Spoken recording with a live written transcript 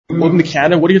Welcome to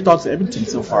Canada. What are your thoughts of Edmonton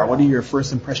so far? What are your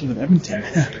first impressions of Edmonton?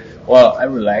 Well, I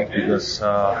really like because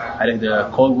I like the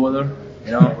cold weather.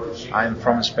 You know, I'm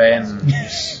from Spain.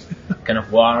 It's kind of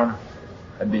warm.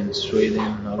 I've been sweating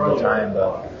all the time,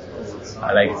 but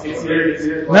I like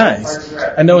it. Nice.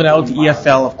 I know now with the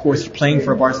EFL, of course, you're playing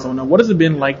for Barcelona. What has it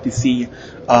been like to see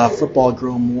football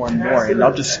grow more and more? And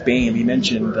not just Spain. You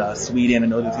mentioned Sweden. I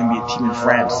know there's going to be a team in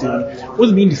France soon. What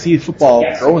does it mean to see football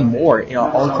growing more,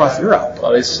 all across Europe?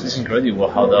 Well, it's incredible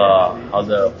how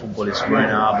the football is growing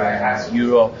up in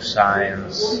Europe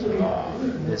since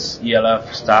this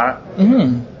ELF start.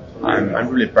 Mm-hmm. I'm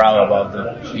really proud about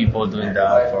the people doing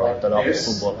that for the love of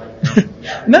football.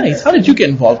 Nice. How did you get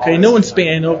involved? Okay, I know in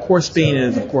Spain, I know of course Spain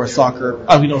is of course soccer.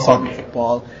 We know soccer,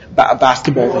 football,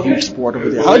 basketball is a huge sport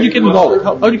over there. How did you get involved?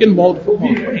 How did you get involved with football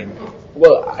in Spain?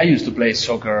 Well, I used to play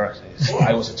soccer since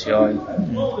I was a child,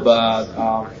 but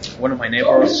one of my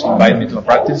neighbors invited me to a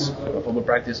football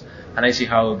practice, and I see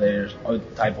how there's all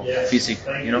type of physique,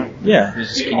 you know? Yeah.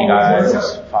 There's skinny guys,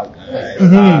 there's fat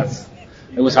guys,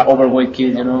 I was an overweight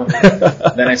kid, you know.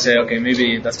 Then I said, okay,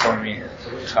 maybe that's for me.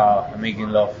 I'm making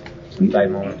love to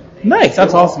that moment. Nice,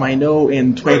 that's awesome. I know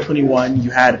in 2021 you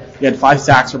had 5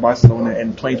 sacks for Barcelona.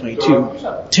 In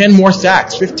 2022, 10 more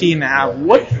sacks, 15 and a half.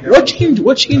 What changed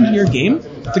in your game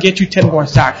to get you 10 more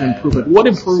sacks and improve it? What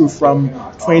improved from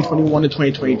 2021 to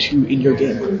 2022 in your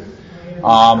game?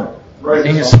 The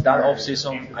thing is, that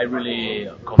off-season, I really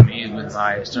committed with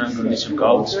my strength and condition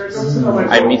coach.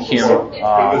 I met him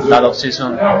that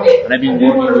off-season, and I've been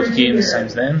working with him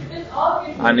since then.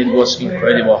 And it was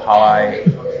incredible how I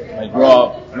grew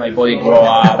up, my body grew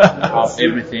up,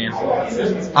 everything.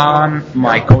 And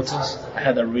my coaches, I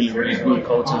had a really, really good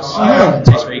coaches,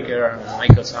 Chase Baker,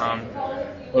 Michael Sam.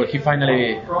 Well, he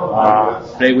finally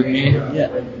played with me.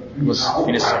 He was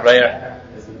finished as a player.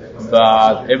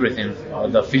 But everything,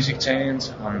 the physics change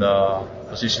and the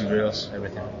position drills,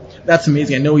 everything. That's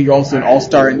amazing. I know you're also an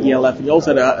all-star in ELF, and you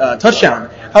also had a touchdown.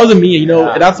 How's it mean? You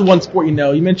know, that's the one sport you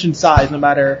know. You mentioned size. No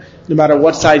matter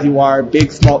what size you are,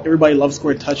 big, small, everybody loves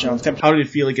scoring touchdowns. How did it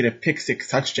feel to get a pick-6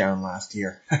 touchdown last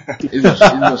year? It was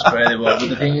incredible. But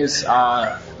the thing is,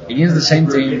 against the same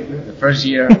team, the first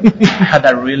year, I had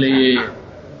a really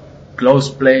close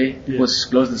play. It was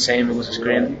close the same. It was a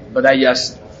screen, but I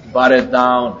just batted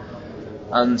down.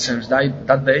 And since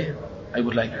that day, I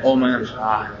was like, oh man,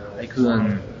 I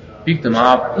couldn't pick them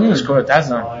up and score a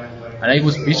touchdown. And I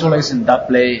was visualizing that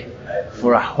play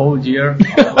for a whole year.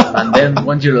 And then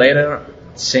 1 year later,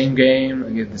 same game,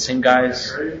 against the same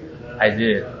guys, I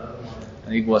did it.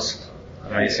 And it was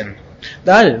amazing.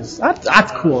 That's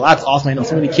cool. That's awesome. I know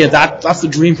so many kids. That's the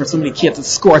dream for so many kids to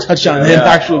score a touchdown in the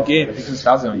actual game.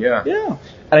 Yeah.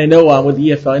 And I know with the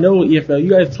EFL, you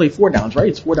guys play 4 downs, right?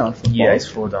 It's 4 down football. Yeah, it's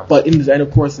 4 down. But and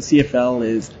of course, the CFL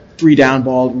is 3 down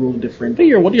ball, rule different.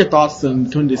 What are your thoughts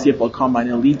on coming to the CFL Combine,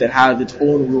 a league that has its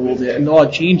own rules and a lot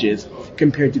of changes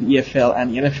compared to the EFL and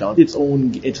the NFL? It's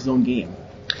its own game.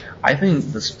 I think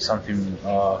that's something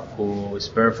who is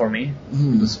better for me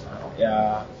because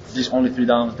there's only 3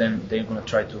 downs. Then they're gonna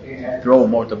try to throw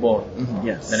more the ball.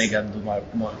 Yes. Then I can do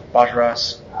more pass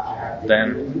rush.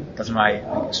 Then that's my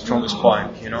strongest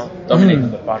point, you know, dominating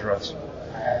the pass rush.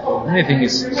 And I think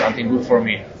it's something good for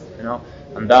me, you know.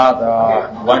 And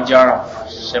that 1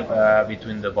 yard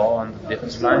between the ball and the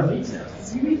defensive line,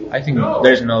 I think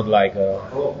there's not like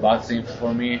a bad thing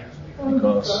for me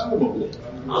because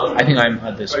I think I'm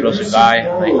an explosive guy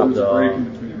and I have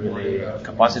the really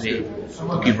capacity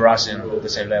to keep rushing at the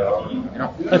same level. You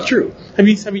know. That's true. Have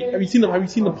you seen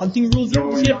the punting rules yet in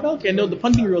the CFL? Okay, I know the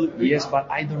punting rule. Yes,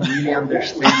 but I don't really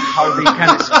understand how they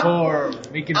can score,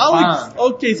 making fun.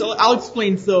 Okay, so I'll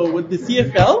explain. So with the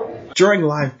CFL, during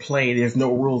live play, there's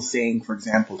no rule saying, for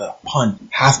example, that a punt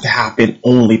has to happen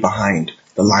only behind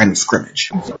the line of scrimmage.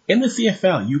 In the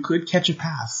CFL, you could catch a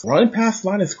pass, run past the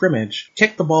line of scrimmage,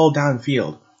 kick the ball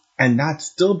downfield, and that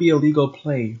still be a legal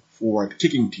play for the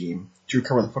kicking team to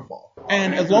recover the football.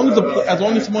 And as long as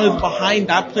someone is behind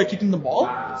that player kicking the ball,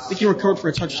 they can recover for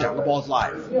a touchdown. The ball's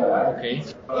live. Okay.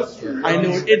 I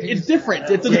know it's different.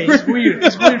 It's weird.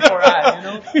 It's weird for us, you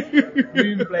know.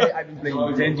 I've been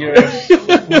playing 10 years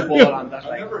football, and that's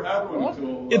like.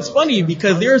 It's funny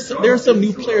because there are some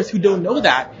new players who don't know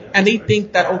that, and they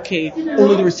think that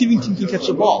only the receiving team can catch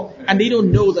the ball, and they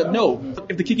don't know that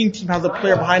if the kicking team has a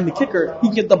player behind the kicker, he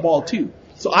can get the ball too.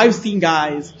 So I've seen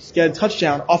guys get a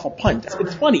touchdown off a punt.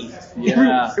 It's funny.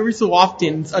 Yeah. Every so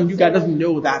often, a new guy doesn't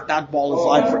know that ball is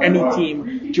live for any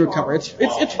team to recover. It's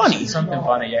funny. It's something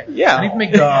funny, yeah. Yeah. And it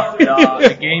makes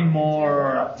the game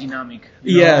more dynamic.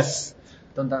 Yes.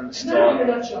 don't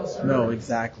stop. No,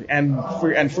 exactly. And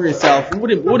for yourself, what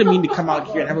would it mean to come out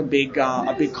here and have a big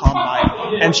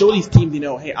combine and show these teams,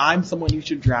 hey, I'm someone you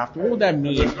should draft? What would that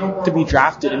mean to be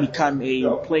drafted and become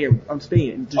a player of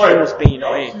Spain and to show Spain,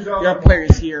 hey, there are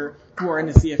players here who are in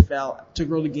the CFL to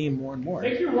grow the game more and more?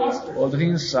 Well, the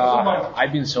things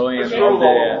I've been showing all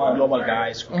the global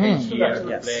guys who came here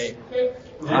to play,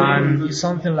 and it's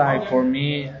something like for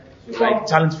me, like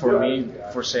talent for me,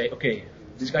 for say, okay,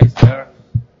 this guy's there.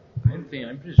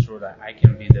 I'm pretty sure that I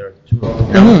can be there too.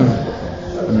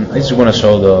 I just want to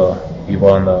show the people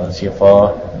on the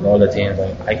CFL and all the teams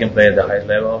that I can play at the highest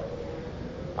level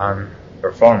and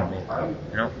perform.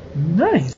 Nice.